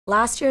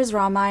Last year's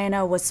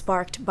Ramayana was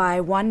sparked by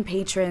one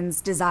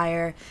patron's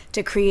desire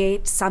to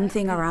create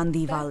something around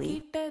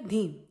Diwali.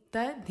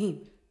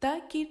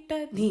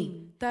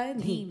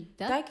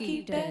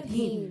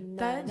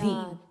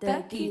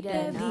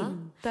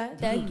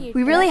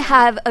 We really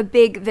have a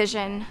big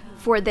vision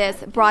for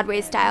this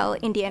Broadway-style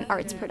Indian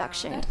arts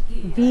production.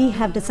 We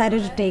have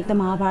decided to take the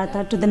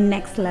Mahabharata to the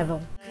next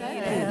level.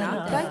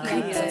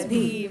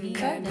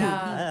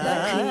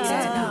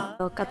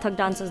 The Kathak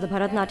dancers, the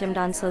Bharatanatyam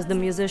dancers, the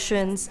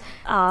musicians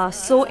are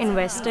so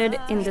invested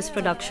in this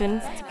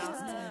production.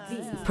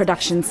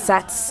 Production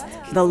sets,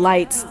 the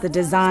lights, the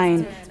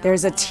design.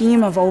 There's a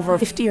team of over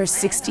 50 or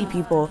 60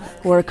 people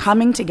who are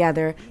coming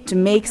together to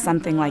make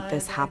something like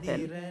this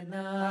happen.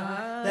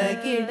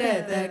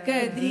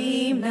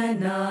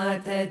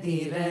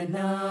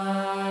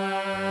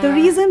 The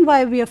reason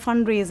why we are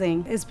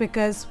fundraising is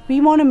because we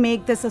want to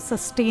make this a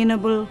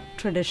sustainable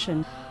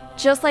tradition.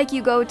 Just like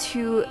you go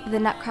to the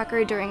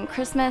Nutcracker during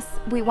Christmas,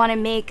 we want to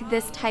make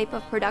this type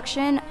of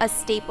production a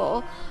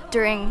staple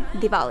during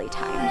Diwali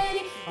time.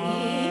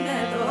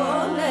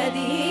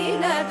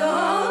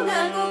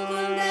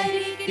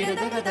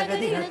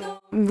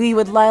 We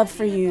would love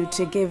for you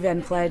to give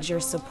and pledge your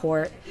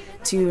support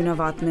to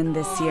Navatman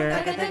this year.